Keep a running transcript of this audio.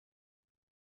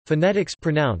Phonetics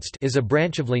pronounced is a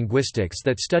branch of linguistics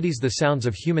that studies the sounds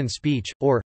of human speech,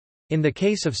 or, in the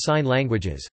case of sign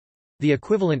languages, the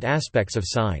equivalent aspects of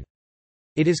sign.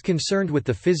 It is concerned with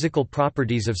the physical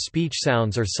properties of speech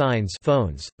sounds or signs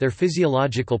phones, their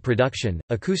physiological production,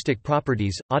 acoustic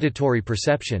properties, auditory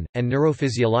perception, and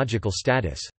neurophysiological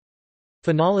status.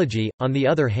 Phonology, on the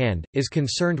other hand, is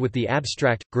concerned with the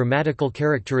abstract, grammatical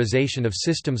characterization of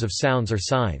systems of sounds or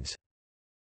signs.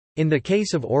 In the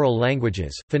case of oral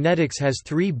languages, phonetics has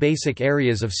three basic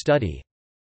areas of study.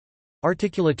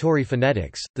 Articulatory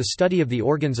phonetics, the study of the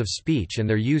organs of speech and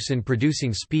their use in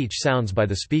producing speech sounds by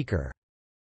the speaker.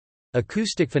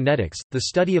 Acoustic phonetics, the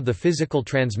study of the physical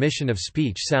transmission of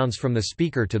speech sounds from the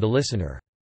speaker to the listener.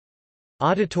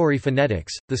 Auditory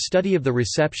phonetics, the study of the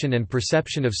reception and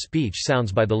perception of speech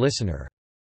sounds by the listener.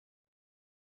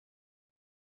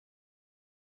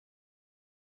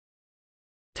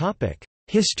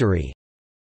 History.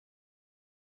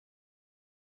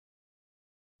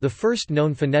 The first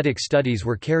known phonetic studies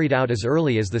were carried out as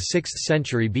early as the 6th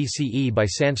century BCE by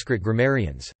Sanskrit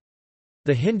grammarians.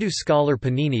 The Hindu scholar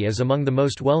Panini is among the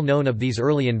most well-known of these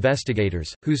early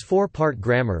investigators, whose four-part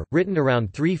grammar, written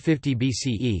around 350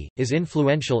 BCE, is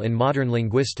influential in modern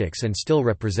linguistics and still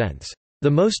represents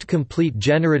the most complete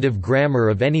generative grammar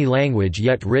of any language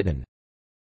yet written.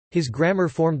 His grammar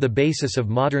formed the basis of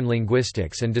modern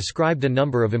linguistics and described a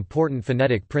number of important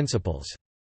phonetic principles.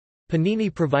 Panini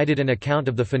provided an account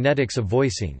of the phonetics of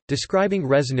voicing, describing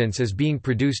resonance as being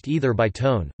produced either by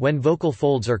tone, when vocal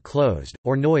folds are closed,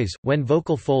 or noise, when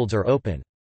vocal folds are open.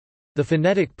 The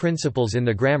phonetic principles in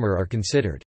the grammar are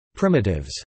considered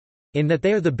primitives, in that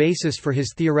they are the basis for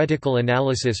his theoretical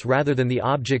analysis rather than the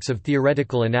objects of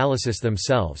theoretical analysis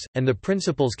themselves, and the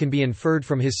principles can be inferred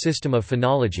from his system of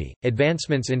phonology.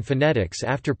 Advancements in phonetics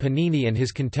after Panini and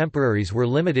his contemporaries were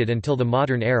limited until the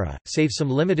modern era, save some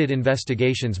limited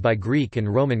investigations by Greek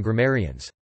and Roman grammarians.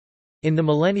 In the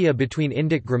millennia between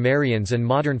Indic grammarians and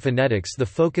modern phonetics, the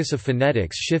focus of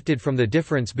phonetics shifted from the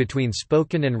difference between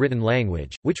spoken and written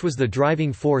language, which was the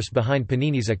driving force behind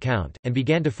Panini's account, and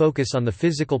began to focus on the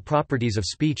physical properties of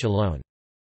speech alone.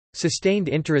 Sustained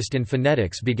interest in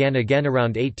phonetics began again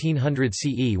around 1800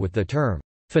 CE with the term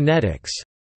phonetics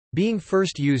being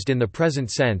first used in the present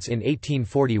sense in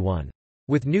 1841.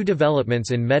 With new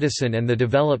developments in medicine and the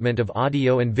development of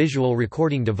audio and visual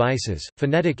recording devices,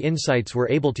 phonetic insights were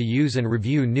able to use and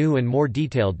review new and more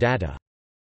detailed data.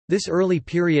 This early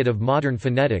period of modern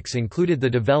phonetics included the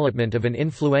development of an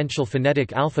influential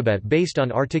phonetic alphabet based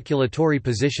on articulatory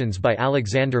positions by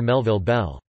Alexander Melville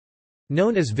Bell.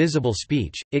 Known as visible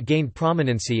speech, it gained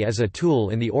prominency as a tool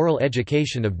in the oral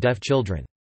education of deaf children.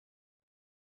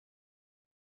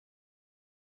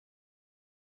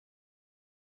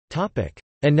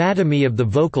 Anatomy of the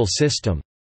vocal system.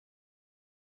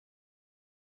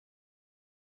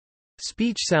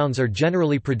 Speech sounds are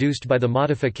generally produced by the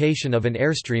modification of an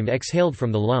airstream exhaled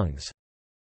from the lungs.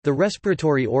 The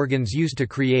respiratory organs used to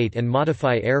create and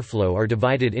modify airflow are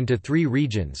divided into three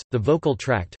regions: the vocal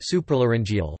tract,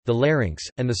 supralaryngeal, the larynx,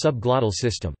 and the subglottal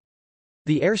system.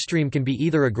 The airstream can be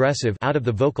either aggressive out of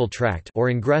the vocal tract or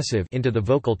ingressive into the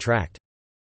vocal tract.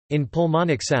 In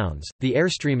pulmonic sounds, the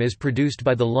airstream is produced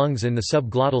by the lungs in the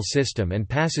subglottal system and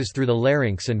passes through the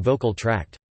larynx and vocal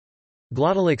tract.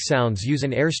 Glottalic sounds use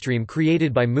an airstream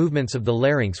created by movements of the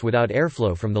larynx without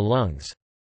airflow from the lungs.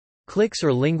 Clicks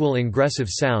or lingual ingressive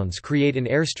sounds create an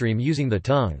airstream using the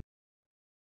tongue.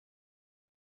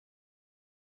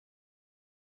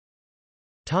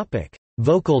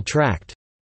 Vocal tract.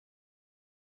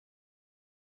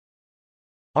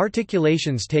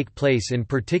 Articulations take place in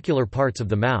particular parts of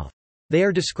the mouth. They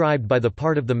are described by the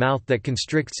part of the mouth that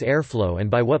constricts airflow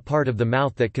and by what part of the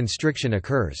mouth that constriction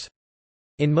occurs.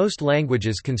 In most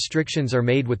languages, constrictions are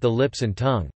made with the lips and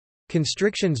tongue.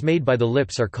 Constrictions made by the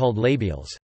lips are called labials.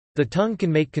 The tongue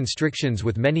can make constrictions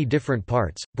with many different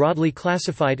parts, broadly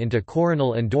classified into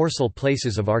coronal and dorsal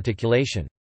places of articulation.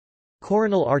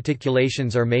 Coronal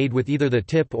articulations are made with either the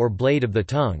tip or blade of the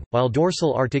tongue, while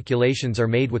dorsal articulations are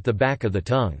made with the back of the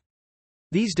tongue.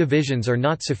 These divisions are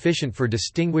not sufficient for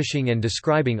distinguishing and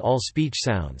describing all speech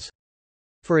sounds.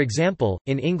 For example,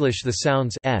 in English the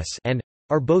sounds s and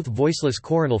are both voiceless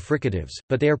coronal fricatives,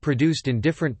 but they are produced in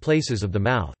different places of the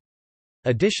mouth.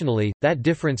 Additionally, that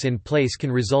difference in place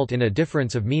can result in a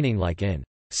difference of meaning, like in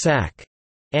sack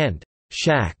and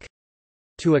shack.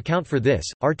 To account for this,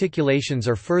 articulations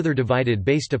are further divided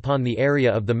based upon the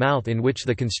area of the mouth in which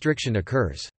the constriction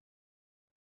occurs.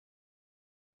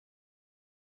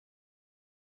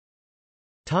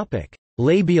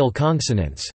 Labial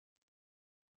consonants.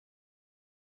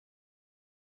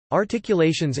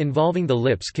 Articulations involving the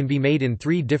lips can be made in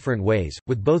three different ways,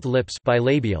 with both lips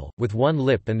bilabial, with one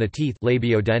lip and the teeth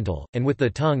labiodental, and with the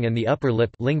tongue and the upper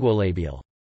lip linguolabial.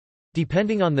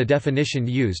 Depending on the definition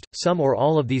used, some or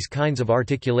all of these kinds of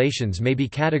articulations may be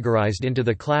categorized into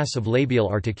the class of labial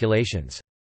articulations.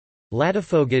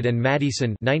 Ladefoged and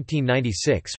Madison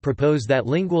 1996 propose that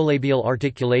linguolabial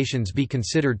articulations be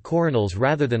considered coronals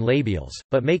rather than labials,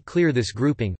 but make clear this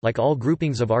grouping, like all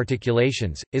groupings of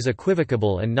articulations, is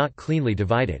equivocable and not cleanly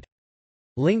divided.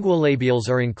 Linguolabials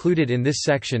are included in this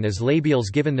section as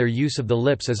labials given their use of the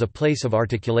lips as a place of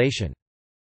articulation.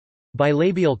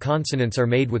 Bilabial consonants are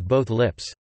made with both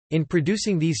lips. In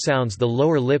producing these sounds, the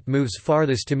lower lip moves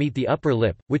farthest to meet the upper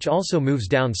lip, which also moves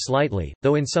down slightly,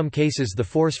 though in some cases the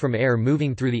force from air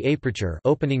moving through the aperture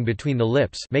opening between the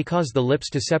lips may cause the lips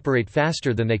to separate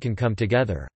faster than they can come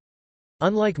together.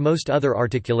 Unlike most other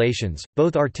articulations,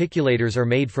 both articulators are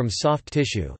made from soft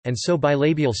tissue, and so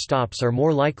bilabial stops are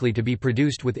more likely to be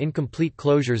produced with incomplete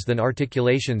closures than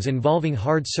articulations involving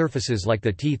hard surfaces like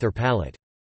the teeth or palate.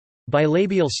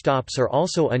 Bilabial stops are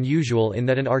also unusual in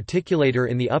that an articulator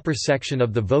in the upper section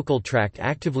of the vocal tract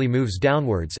actively moves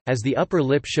downwards, as the upper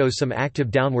lip shows some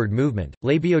active downward movement.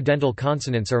 Labiodental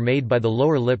consonants are made by the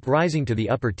lower lip rising to the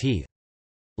upper teeth.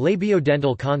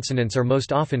 Labiodental consonants are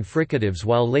most often fricatives,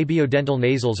 while labiodental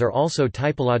nasals are also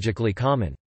typologically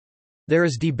common. There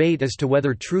is debate as to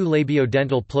whether true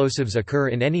labiodental plosives occur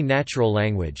in any natural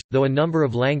language, though a number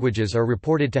of languages are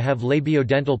reported to have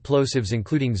labiodental plosives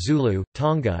including Zulu,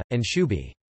 Tonga, and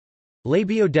Shubi.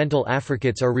 Labiodental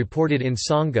affricates are reported in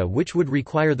Songa, which would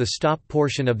require the stop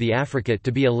portion of the affricate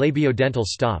to be a labiodental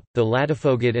stop, though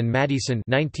Ladefoged and Madison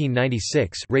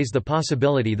 1996 raise the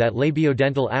possibility that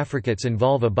labiodental affricates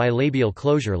involve a bilabial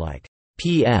closure like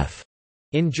pf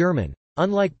in German.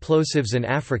 Unlike plosives and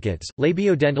affricates,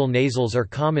 labiodental nasals are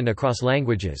common across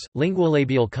languages.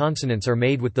 Linguolabial consonants are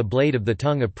made with the blade of the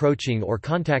tongue approaching or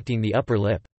contacting the upper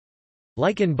lip.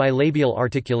 Like in bilabial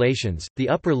articulations, the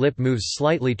upper lip moves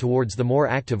slightly towards the more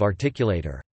active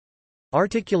articulator.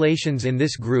 Articulations in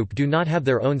this group do not have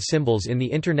their own symbols in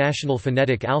the International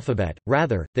Phonetic Alphabet,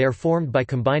 rather, they are formed by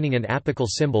combining an apical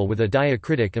symbol with a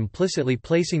diacritic, implicitly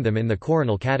placing them in the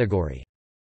coronal category.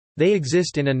 They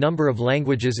exist in a number of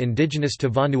languages indigenous to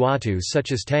Vanuatu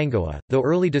such as Tangoa, though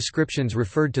early descriptions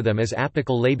referred to them as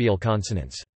apical labial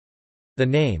consonants. The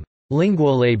name,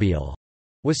 linguolabial,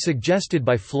 was suggested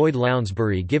by Floyd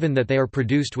Lounsbury given that they are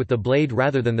produced with the blade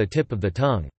rather than the tip of the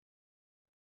tongue.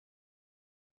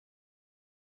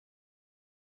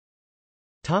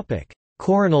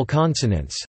 Coronal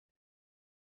consonants.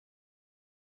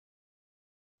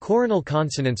 Coronal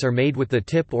consonants are made with the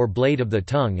tip or blade of the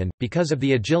tongue and, because of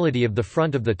the agility of the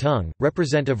front of the tongue,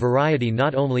 represent a variety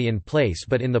not only in place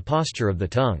but in the posture of the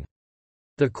tongue.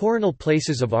 The coronal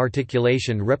places of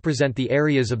articulation represent the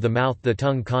areas of the mouth the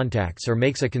tongue contacts or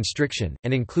makes a constriction,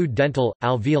 and include dental,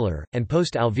 alveolar, and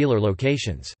post-alveolar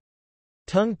locations.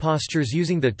 Tongue postures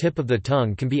using the tip of the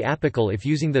tongue can be apical if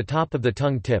using the top of the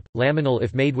tongue tip, laminal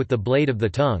if made with the blade of the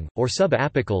tongue, or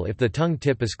subapical if the tongue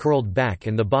tip is curled back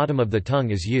and the bottom of the tongue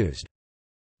is used.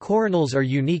 Coronals are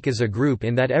unique as a group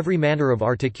in that every manner of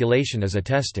articulation is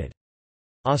attested.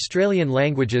 Australian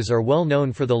languages are well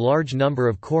known for the large number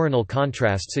of coronal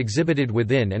contrasts exhibited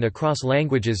within and across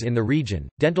languages in the region.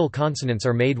 Dental consonants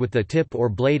are made with the tip or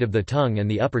blade of the tongue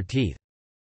and the upper teeth.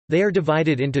 They are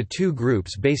divided into two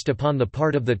groups based upon the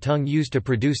part of the tongue used to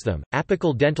produce them.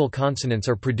 Apical dental consonants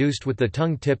are produced with the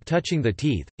tongue tip touching the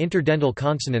teeth. Interdental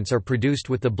consonants are produced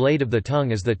with the blade of the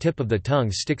tongue as the tip of the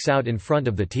tongue sticks out in front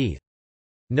of the teeth.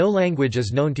 No language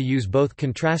is known to use both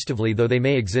contrastively, though they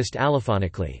may exist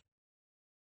allophonically.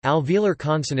 Alveolar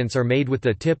consonants are made with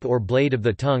the tip or blade of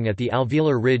the tongue at the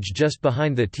alveolar ridge just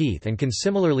behind the teeth and can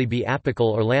similarly be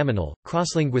apical or laminal.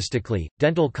 Crosslinguistically,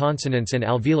 dental consonants and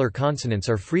alveolar consonants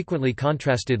are frequently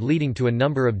contrasted, leading to a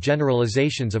number of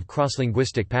generalizations of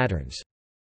crosslinguistic patterns.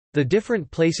 The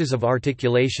different places of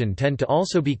articulation tend to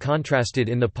also be contrasted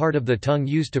in the part of the tongue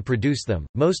used to produce them.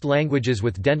 Most languages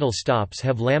with dental stops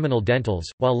have laminal dentals,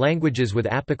 while languages with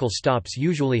apical stops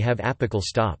usually have apical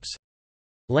stops.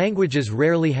 Languages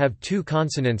rarely have two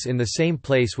consonants in the same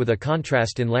place with a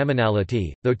contrast in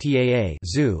laminality, though taa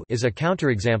is a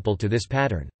counterexample to this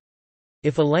pattern.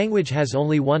 If a language has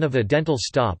only one of a dental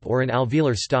stop or an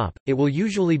alveolar stop, it will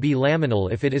usually be laminal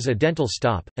if it is a dental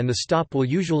stop, and the stop will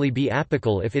usually be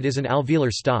apical if it is an alveolar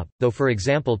stop, though for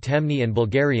example Temni and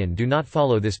Bulgarian do not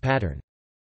follow this pattern.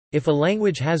 If a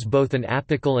language has both an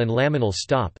apical and laminal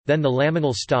stop, then the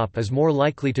laminal stop is more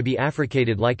likely to be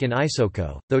affricated like in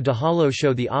Isoko, though Dahalo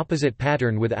show the opposite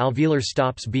pattern with alveolar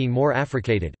stops being more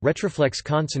affricated. Retroflex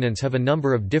consonants have a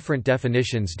number of different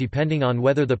definitions depending on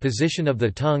whether the position of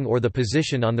the tongue or the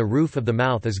position on the roof of the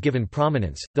mouth is given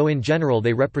prominence, though in general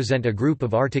they represent a group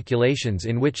of articulations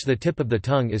in which the tip of the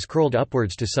tongue is curled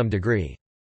upwards to some degree.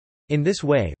 In this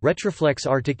way, retroflex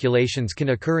articulations can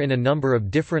occur in a number of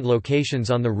different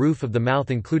locations on the roof of the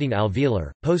mouth including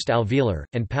alveolar, post-alveolar,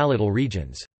 and palatal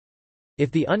regions.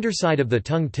 If the underside of the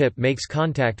tongue tip makes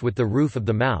contact with the roof of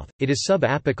the mouth, it is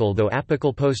subapical, though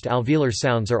apical post-alveolar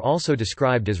sounds are also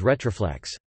described as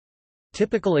retroflex.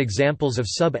 Typical examples of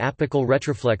subapical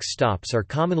retroflex stops are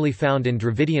commonly found in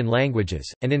Dravidian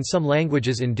languages, and in some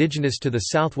languages indigenous to the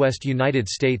southwest United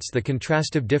States. The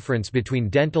contrastive difference between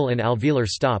dental and alveolar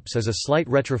stops is a slight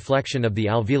retroflexion of the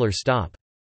alveolar stop.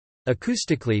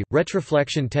 Acoustically,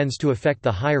 retroflexion tends to affect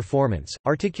the higher formants.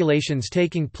 Articulations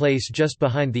taking place just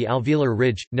behind the alveolar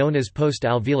ridge, known as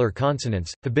post-alveolar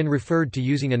consonants, have been referred to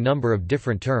using a number of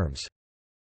different terms.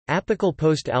 Apical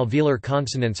post-alveolar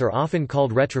consonants are often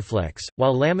called retroflex,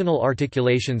 while laminal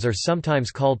articulations are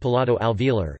sometimes called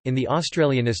palato-alveolar. In the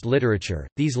Australianist literature,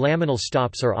 these laminal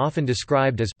stops are often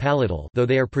described as palatal, though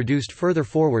they are produced further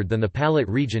forward than the palate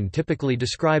region typically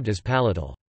described as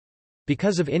palatal.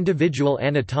 Because of individual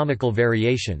anatomical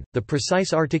variation, the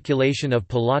precise articulation of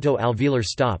palato-alveolar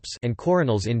stops and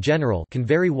coronals in general can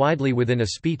vary widely within a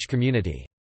speech community.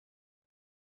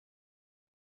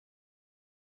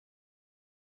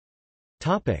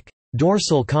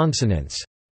 Dorsal consonants.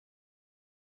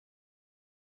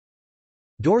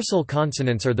 Dorsal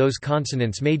consonants are those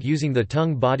consonants made using the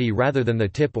tongue body rather than the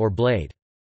tip or blade.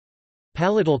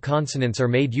 Palatal consonants are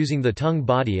made using the tongue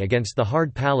body against the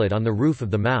hard palate on the roof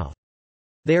of the mouth.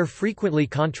 They are frequently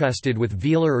contrasted with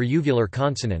velar or uvular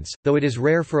consonants, though it is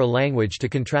rare for a language to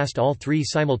contrast all three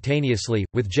simultaneously,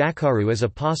 with Jakaru as a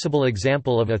possible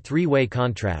example of a three-way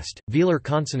contrast. Velar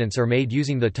consonants are made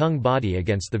using the tongue body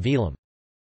against the velum.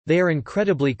 They are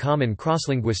incredibly common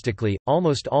crosslinguistically,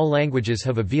 almost all languages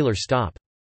have a velar stop.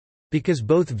 Because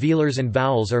both velars and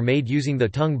vowels are made using the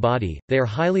tongue body, they are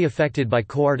highly affected by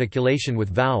coarticulation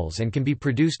with vowels and can be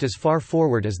produced as far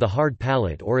forward as the hard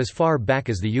palate or as far back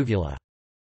as the uvula.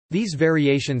 These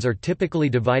variations are typically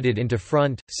divided into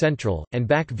front, central, and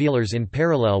back velars in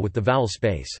parallel with the vowel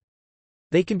space.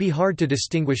 They can be hard to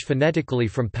distinguish phonetically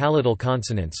from palatal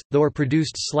consonants, though are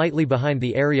produced slightly behind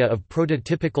the area of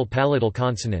prototypical palatal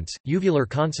consonants. Uvular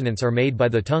consonants are made by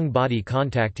the tongue body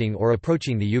contacting or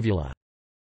approaching the uvula.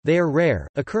 They are rare,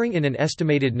 occurring in an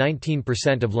estimated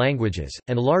 19% of languages,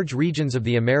 and large regions of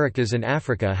the Americas and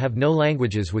Africa have no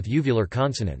languages with uvular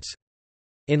consonants.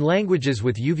 In languages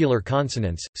with uvular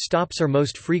consonants, stops are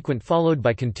most frequent, followed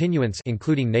by continuants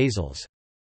including nasals.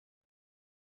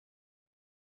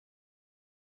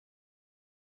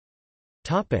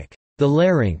 The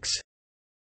larynx.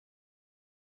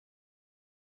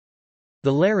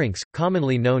 The larynx,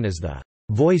 commonly known as the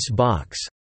voice box,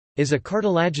 is a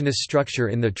cartilaginous structure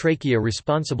in the trachea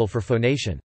responsible for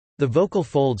phonation. The vocal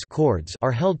folds cords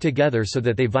are held together so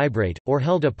that they vibrate, or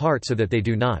held apart so that they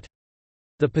do not.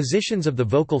 The positions of the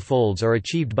vocal folds are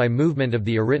achieved by movement of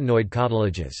the arytenoid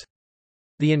cartilages.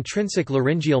 The intrinsic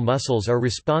laryngeal muscles are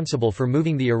responsible for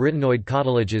moving the arytenoid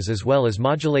cartilages as well as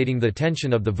modulating the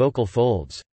tension of the vocal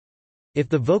folds. If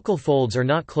the vocal folds are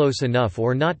not close enough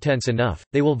or not tense enough,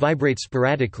 they will vibrate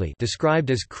sporadically, described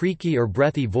as creaky or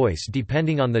breathy voice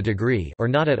depending on the degree, or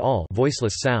not at all,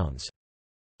 voiceless sounds.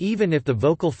 Even if the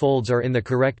vocal folds are in the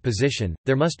correct position,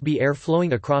 there must be air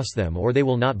flowing across them or they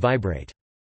will not vibrate.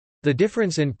 The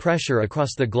difference in pressure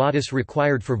across the glottis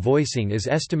required for voicing is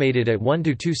estimated at 1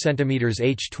 to 2 cm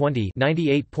H20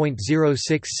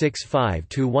 98.0665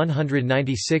 to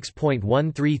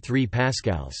 196.133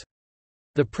 pascals.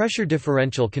 The pressure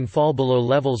differential can fall below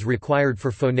levels required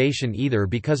for phonation either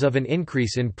because of an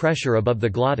increase in pressure above the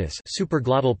glottis,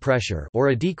 supraglottal pressure, or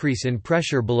a decrease in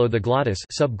pressure below the glottis,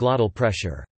 subglottal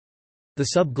pressure. The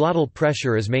subglottal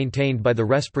pressure is maintained by the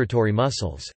respiratory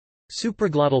muscles.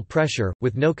 Supraglottal pressure,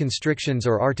 with no constrictions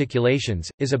or articulations,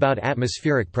 is about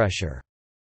atmospheric pressure.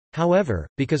 However,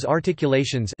 because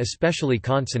articulations, especially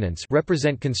consonants,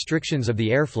 represent constrictions of the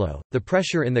airflow, the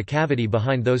pressure in the cavity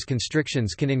behind those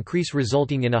constrictions can increase,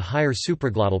 resulting in a higher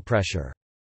supraglottal pressure.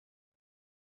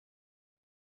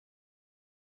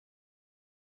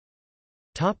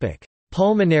 Topic: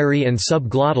 Pulmonary and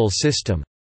subglottal system.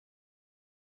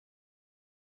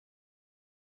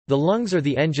 The lungs are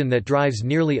the engine that drives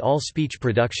nearly all speech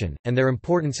production, and their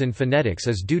importance in phonetics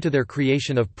is due to their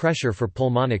creation of pressure for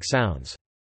pulmonic sounds.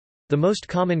 The most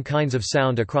common kinds of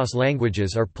sound across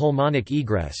languages are pulmonic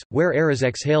egress, where air is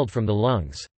exhaled from the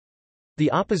lungs.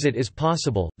 The opposite is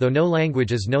possible, though no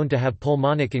language is known to have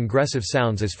pulmonic ingressive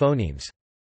sounds as phonemes.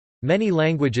 Many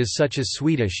languages such as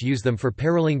Swedish use them for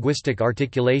paralinguistic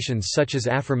articulations such as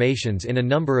affirmations in a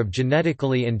number of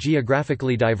genetically and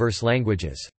geographically diverse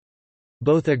languages.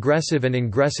 Both aggressive and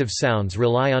ingressive sounds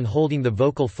rely on holding the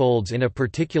vocal folds in a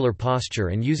particular posture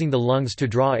and using the lungs to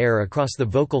draw air across the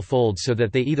vocal folds so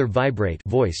that they either vibrate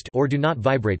voiced or do not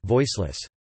vibrate voiceless.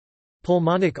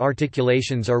 Pulmonic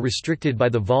articulations are restricted by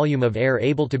the volume of air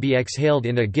able to be exhaled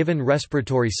in a given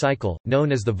respiratory cycle,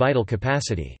 known as the vital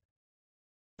capacity.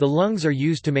 The lungs are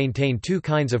used to maintain two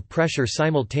kinds of pressure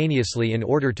simultaneously in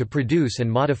order to produce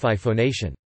and modify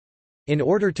phonation. In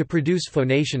order to produce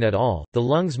phonation at all, the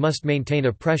lungs must maintain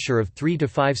a pressure of 3 to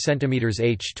 5 cm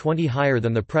H20 higher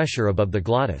than the pressure above the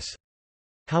glottis.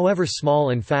 However, small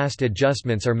and fast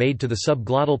adjustments are made to the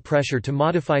subglottal pressure to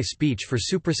modify speech for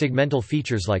suprasegmental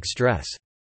features like stress.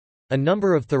 A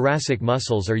number of thoracic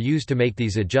muscles are used to make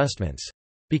these adjustments.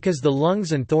 Because the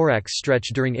lungs and thorax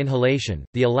stretch during inhalation,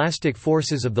 the elastic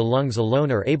forces of the lungs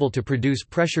alone are able to produce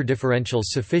pressure differentials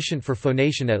sufficient for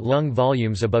phonation at lung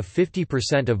volumes above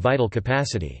 50% of vital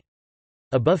capacity.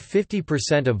 Above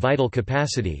 50% of vital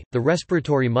capacity, the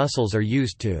respiratory muscles are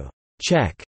used to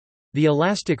check the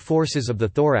elastic forces of the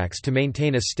thorax to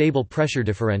maintain a stable pressure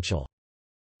differential.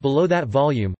 Below that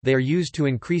volume, they are used to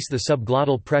increase the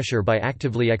subglottal pressure by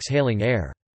actively exhaling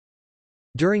air.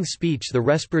 During speech, the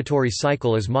respiratory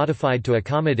cycle is modified to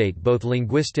accommodate both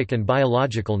linguistic and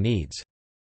biological needs.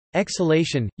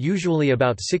 Exhalation, usually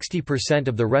about 60%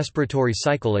 of the respiratory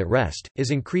cycle at rest,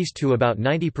 is increased to about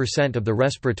 90% of the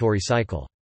respiratory cycle.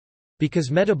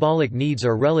 Because metabolic needs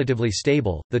are relatively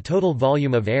stable, the total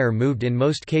volume of air moved in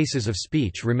most cases of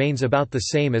speech remains about the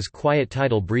same as quiet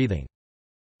tidal breathing.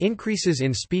 Increases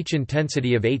in speech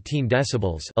intensity of 18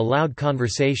 decibels, a loud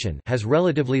conversation, has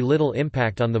relatively little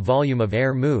impact on the volume of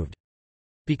air moved.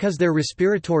 Because their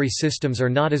respiratory systems are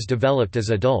not as developed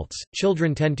as adults,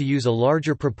 children tend to use a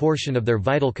larger proportion of their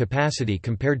vital capacity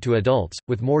compared to adults,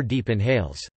 with more deep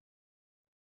inhales.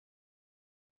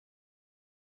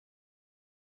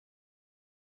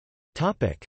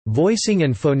 Voicing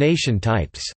and phonation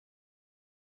types.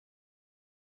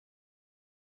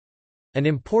 An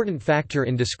important factor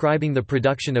in describing the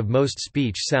production of most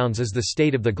speech sounds is the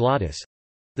state of the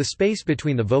glottis—the space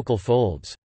between the vocal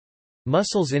folds.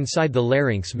 Muscles inside the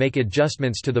larynx make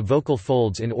adjustments to the vocal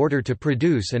folds in order to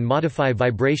produce and modify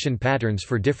vibration patterns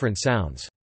for different sounds.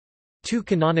 Two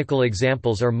canonical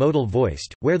examples are modal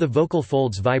voiced, where the vocal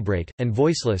folds vibrate, and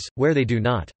voiceless, where they do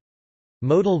not.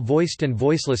 Modal voiced and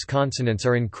voiceless consonants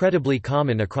are incredibly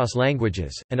common across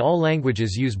languages, and all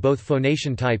languages use both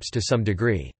phonation types to some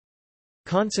degree.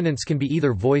 Consonants can be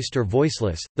either voiced or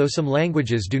voiceless, though some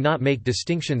languages do not make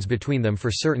distinctions between them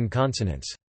for certain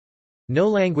consonants. No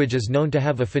language is known to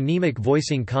have a phonemic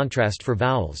voicing contrast for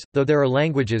vowels, though there are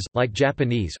languages, like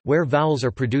Japanese, where vowels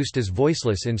are produced as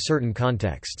voiceless in certain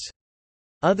contexts.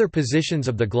 Other positions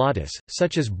of the glottis,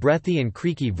 such as breathy and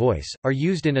creaky voice, are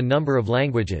used in a number of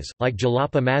languages, like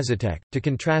Jalapa Mazatec, to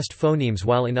contrast phonemes,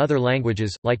 while in other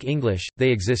languages, like English, they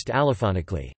exist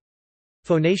allophonically.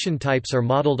 Phonation types are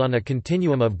modeled on a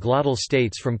continuum of glottal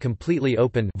states from completely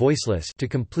open voiceless to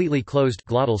completely closed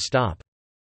glottal stop.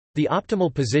 The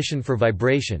optimal position for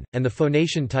vibration, and the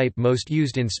phonation type most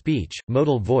used in speech,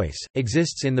 modal voice,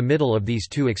 exists in the middle of these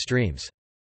two extremes.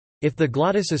 If the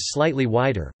glottis is slightly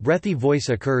wider, breathy voice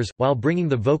occurs, while bringing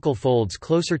the vocal folds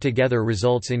closer together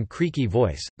results in creaky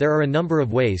voice. There are a number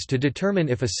of ways to determine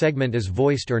if a segment is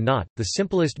voiced or not, the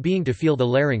simplest being to feel the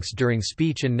larynx during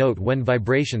speech and note when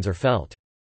vibrations are felt.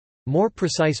 More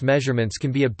precise measurements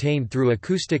can be obtained through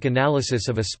acoustic analysis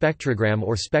of a spectrogram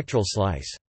or spectral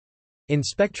slice. In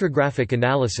spectrographic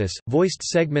analysis, voiced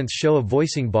segments show a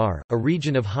voicing bar, a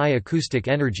region of high acoustic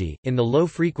energy, in the low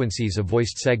frequencies of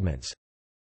voiced segments.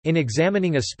 In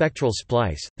examining a spectral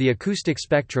splice, the acoustic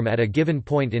spectrum at a given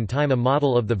point in time, a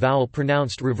model of the vowel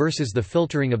pronounced reverses the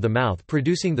filtering of the mouth,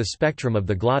 producing the spectrum of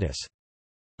the glottis.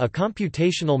 A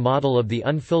computational model of the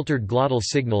unfiltered glottal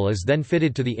signal is then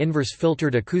fitted to the inverse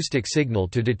filtered acoustic signal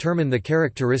to determine the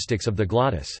characteristics of the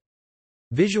glottis.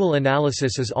 Visual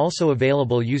analysis is also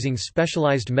available using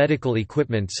specialized medical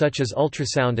equipment such as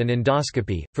ultrasound and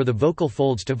endoscopy. For the vocal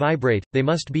folds to vibrate, they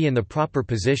must be in the proper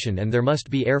position and there must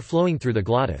be air flowing through the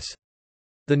glottis.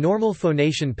 The normal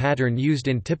phonation pattern used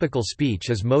in typical speech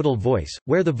is modal voice,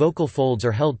 where the vocal folds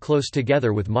are held close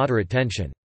together with moderate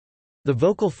tension. The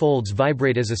vocal folds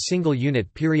vibrate as a single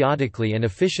unit periodically and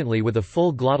efficiently with a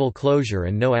full glottal closure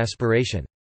and no aspiration.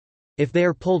 If they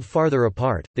are pulled farther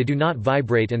apart, they do not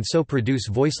vibrate and so produce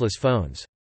voiceless phones.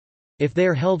 If they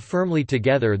are held firmly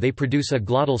together, they produce a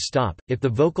glottal stop. If the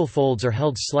vocal folds are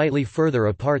held slightly further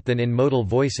apart than in modal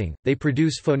voicing, they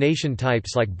produce phonation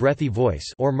types like breathy voice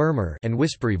or murmur and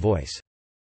whispery voice.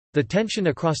 The tension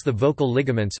across the vocal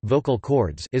ligaments, vocal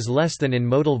cords, is less than in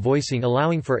modal voicing,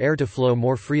 allowing for air to flow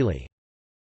more freely.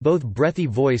 Both breathy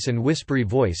voice and whispery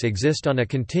voice exist on a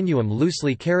continuum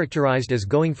loosely characterized as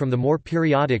going from the more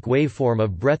periodic waveform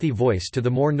of breathy voice to the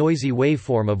more noisy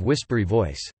waveform of whispery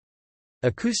voice.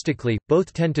 Acoustically,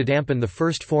 both tend to dampen the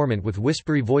first formant, with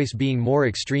whispery voice being more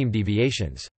extreme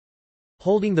deviations.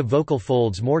 Holding the vocal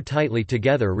folds more tightly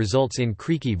together results in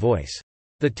creaky voice.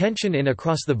 The tension in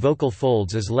across the vocal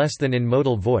folds is less than in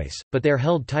modal voice, but they are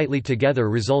held tightly together,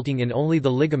 resulting in only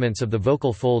the ligaments of the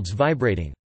vocal folds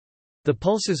vibrating. The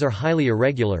pulses are highly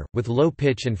irregular, with low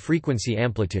pitch and frequency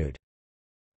amplitude.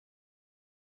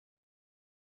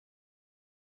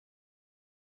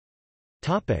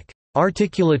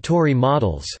 Articulatory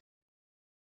models.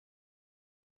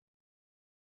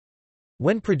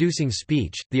 When producing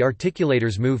speech, the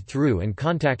articulators move through and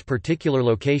contact particular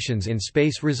locations in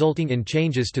space, resulting in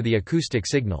changes to the acoustic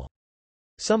signal.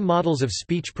 Some models of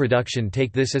speech production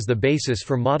take this as the basis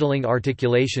for modeling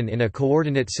articulation in a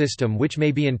coordinate system, which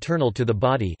may be internal to the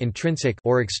body, intrinsic,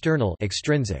 or external,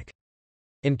 extrinsic.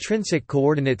 Intrinsic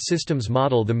coordinate systems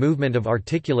model the movement of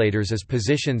articulators as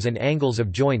positions and angles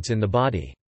of joints in the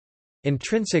body.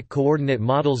 Intrinsic coordinate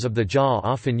models of the jaw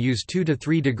often use 2 to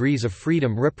 3 degrees of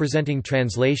freedom, representing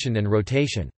translation and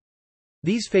rotation.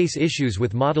 These face issues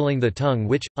with modeling the tongue,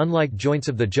 which, unlike joints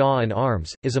of the jaw and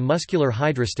arms, is a muscular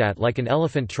hydrostat like an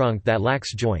elephant trunk that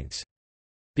lacks joints.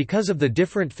 Because of the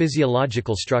different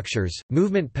physiological structures,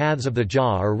 movement paths of the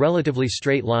jaw are relatively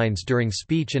straight lines during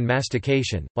speech and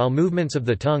mastication, while movements of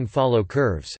the tongue follow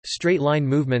curves. Straight line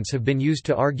movements have been used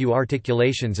to argue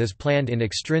articulations as planned in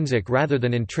extrinsic rather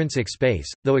than intrinsic space,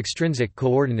 though extrinsic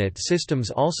coordinate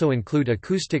systems also include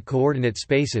acoustic coordinate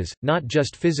spaces, not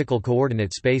just physical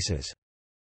coordinate spaces.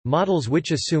 Models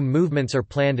which assume movements are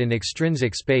planned in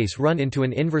extrinsic space run into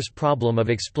an inverse problem of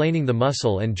explaining the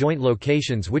muscle and joint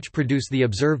locations which produce the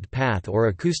observed path or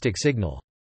acoustic signal.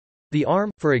 The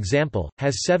arm, for example,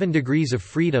 has 7 degrees of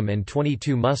freedom and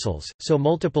 22 muscles, so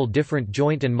multiple different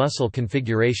joint and muscle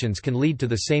configurations can lead to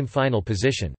the same final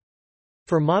position.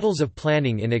 For models of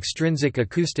planning in extrinsic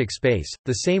acoustic space,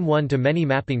 the same one-to-many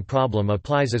mapping problem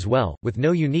applies as well, with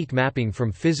no unique mapping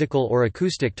from physical or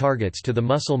acoustic targets to the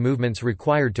muscle movements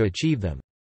required to achieve them.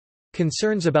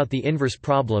 Concerns about the inverse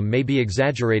problem may be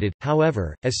exaggerated,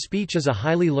 however, as speech is a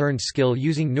highly learned skill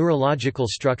using neurological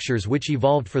structures which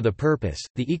evolved for the purpose.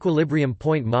 The equilibrium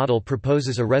point model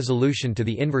proposes a resolution to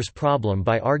the inverse problem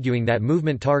by arguing that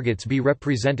movement targets be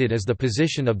represented as the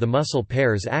position of the muscle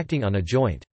pairs acting on a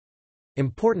joint.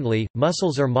 Importantly,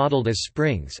 muscles are modeled as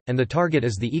springs, and the target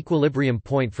is the equilibrium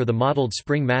point for the modeled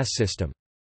spring mass system.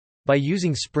 By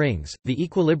using springs, the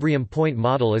equilibrium point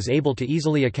model is able to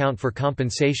easily account for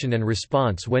compensation and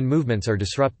response when movements are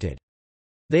disrupted.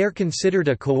 They are considered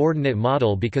a coordinate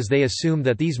model because they assume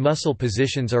that these muscle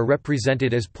positions are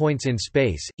represented as points in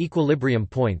space, equilibrium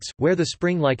points, where the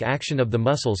spring-like action of the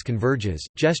muscles converges.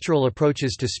 Gestural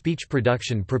approaches to speech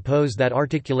production propose that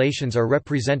articulations are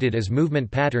represented as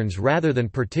movement patterns rather than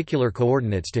particular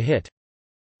coordinates to hit.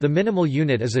 The minimal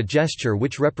unit is a gesture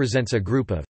which represents a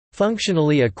group of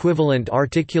functionally equivalent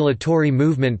articulatory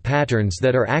movement patterns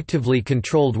that are actively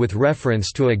controlled with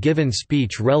reference to a given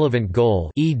speech-relevant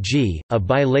goal, e.g., a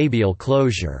bilabial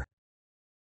closure.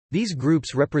 These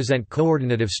groups represent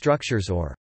coordinative structures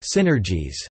or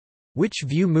synergies, which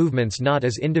view movements not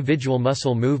as individual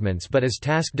muscle movements but as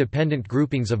task-dependent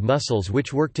groupings of muscles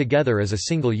which work together as a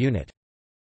single unit.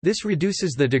 This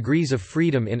reduces the degrees of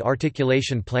freedom in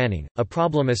articulation planning, a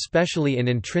problem especially in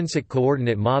intrinsic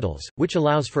coordinate models, which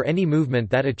allows for any movement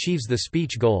that achieves the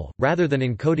speech goal, rather than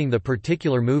encoding the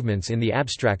particular movements in the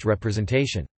abstract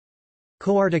representation.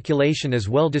 Coarticulation is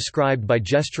well described by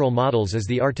gestural models as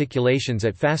the articulations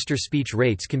at faster speech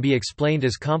rates can be explained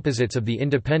as composites of the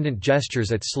independent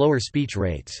gestures at slower speech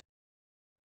rates.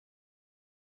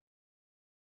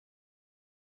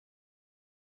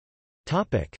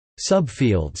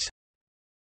 Subfields.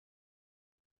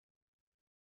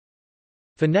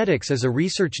 Phonetics as a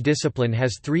research discipline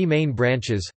has 3 main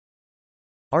branches.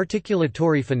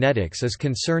 Articulatory phonetics is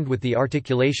concerned with the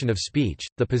articulation of speech,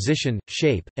 the position,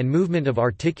 shape, and movement of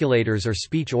articulators or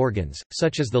speech organs,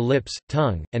 such as the lips,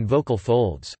 tongue, and vocal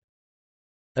folds.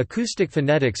 Acoustic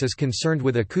phonetics is concerned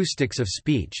with acoustics of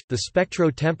speech, the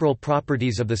spectro-temporal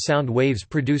properties of the sound waves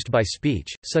produced by speech,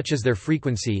 such as their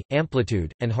frequency,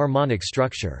 amplitude, and harmonic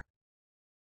structure.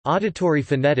 Auditory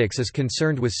phonetics is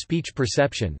concerned with speech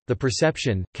perception, the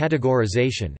perception,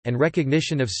 categorization, and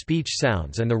recognition of speech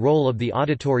sounds and the role of the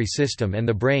auditory system and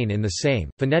the brain in the same.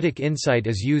 Phonetic insight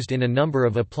is used in a number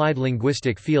of applied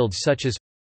linguistic fields such as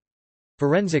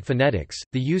forensic phonetics,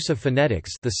 the use of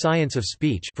phonetics, the science of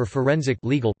speech, for forensic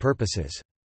legal purposes.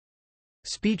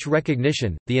 Speech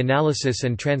recognition, the analysis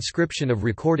and transcription of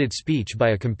recorded speech by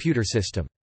a computer system.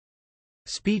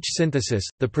 Speech synthesis,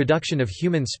 the production of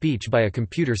human speech by a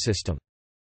computer system.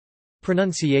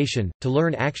 Pronunciation, to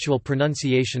learn actual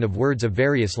pronunciation of words of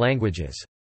various languages.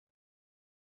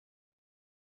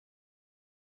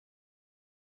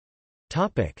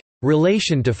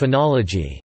 Relation to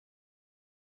phonology.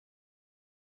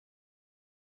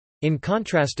 In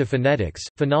contrast to phonetics,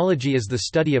 phonology is the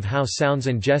study of how sounds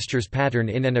and gestures pattern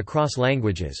in and across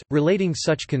languages, relating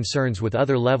such concerns with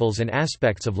other levels and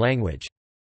aspects of language.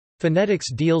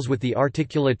 Phonetics deals with the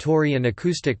articulatory and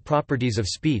acoustic properties of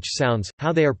speech sounds,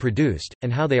 how they are produced,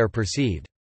 and how they are perceived.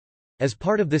 As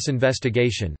part of this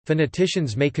investigation,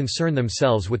 phoneticians may concern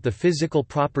themselves with the physical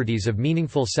properties of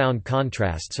meaningful sound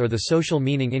contrasts or the social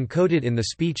meaning encoded in the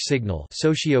speech signal,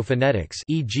 sociophonetics,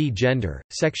 e.g. gender,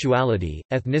 sexuality,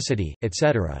 ethnicity,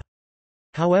 etc.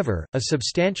 However, a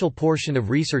substantial portion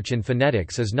of research in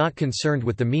phonetics is not concerned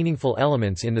with the meaningful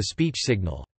elements in the speech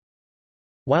signal.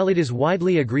 While it is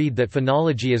widely agreed that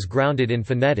phonology is grounded in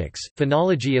phonetics,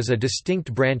 phonology is a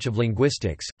distinct branch of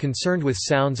linguistics, concerned with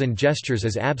sounds and gestures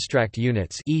as abstract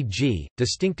units, e.g.,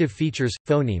 distinctive features,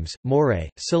 phonemes, morae,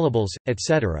 syllables,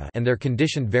 etc., and their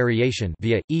conditioned variation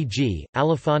via, e.g.,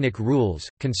 allophonic rules,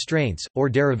 constraints, or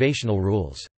derivational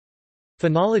rules.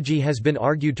 Phonology has been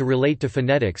argued to relate to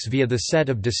phonetics via the set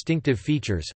of distinctive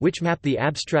features, which map the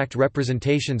abstract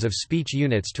representations of speech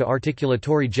units to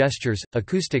articulatory gestures,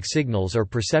 acoustic signals or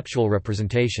perceptual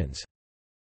representations.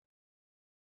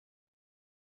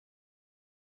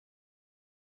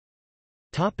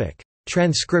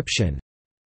 Transcription.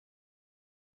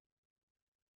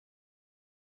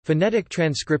 Phonetic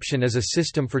transcription is a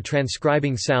system for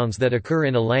transcribing sounds that occur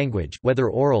in a language, whether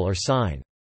oral or sign.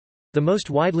 The most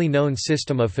widely known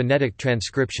system of phonetic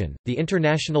transcription, the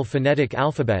International Phonetic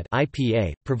Alphabet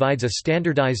 (IPA), provides a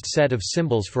standardized set of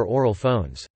symbols for oral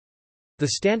phones.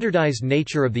 The standardized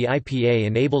nature of the IPA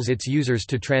enables its users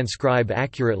to transcribe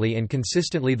accurately and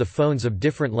consistently the phones of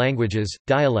different languages,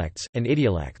 dialects, and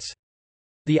idiolects.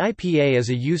 The IPA is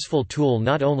a useful tool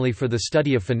not only for the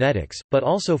study of phonetics, but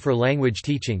also for language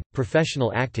teaching,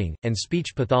 professional acting, and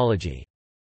speech pathology.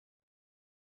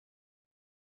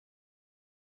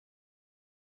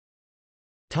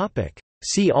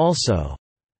 See also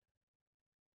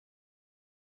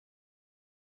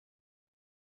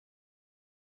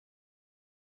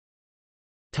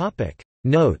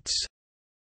Notes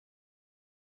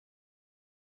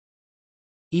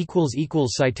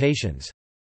Citations